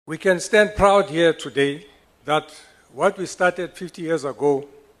We can stand proud here today that what we started 50 years ago,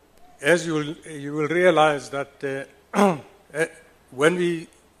 as you will realize that when we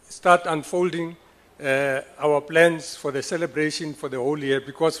start unfolding our plans for the celebration for the whole year,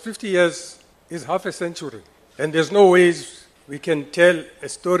 because 50 years is half a century, and there's no ways we can tell a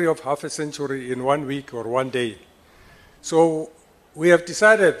story of half a century in 1 week or 1 day. So we have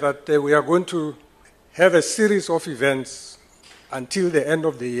decided that we are going to have a series of events until the end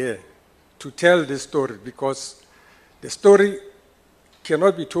of the year to tell this story, because the story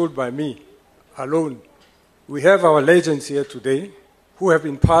cannot be told by me alone. We have our legends here today who have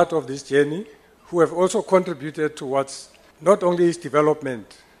been part of this journey, who have also contributed towards not only its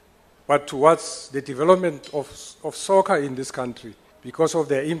development, but towards the development of soccer in this country because of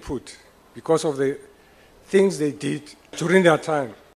their input, because of the things they did during their time.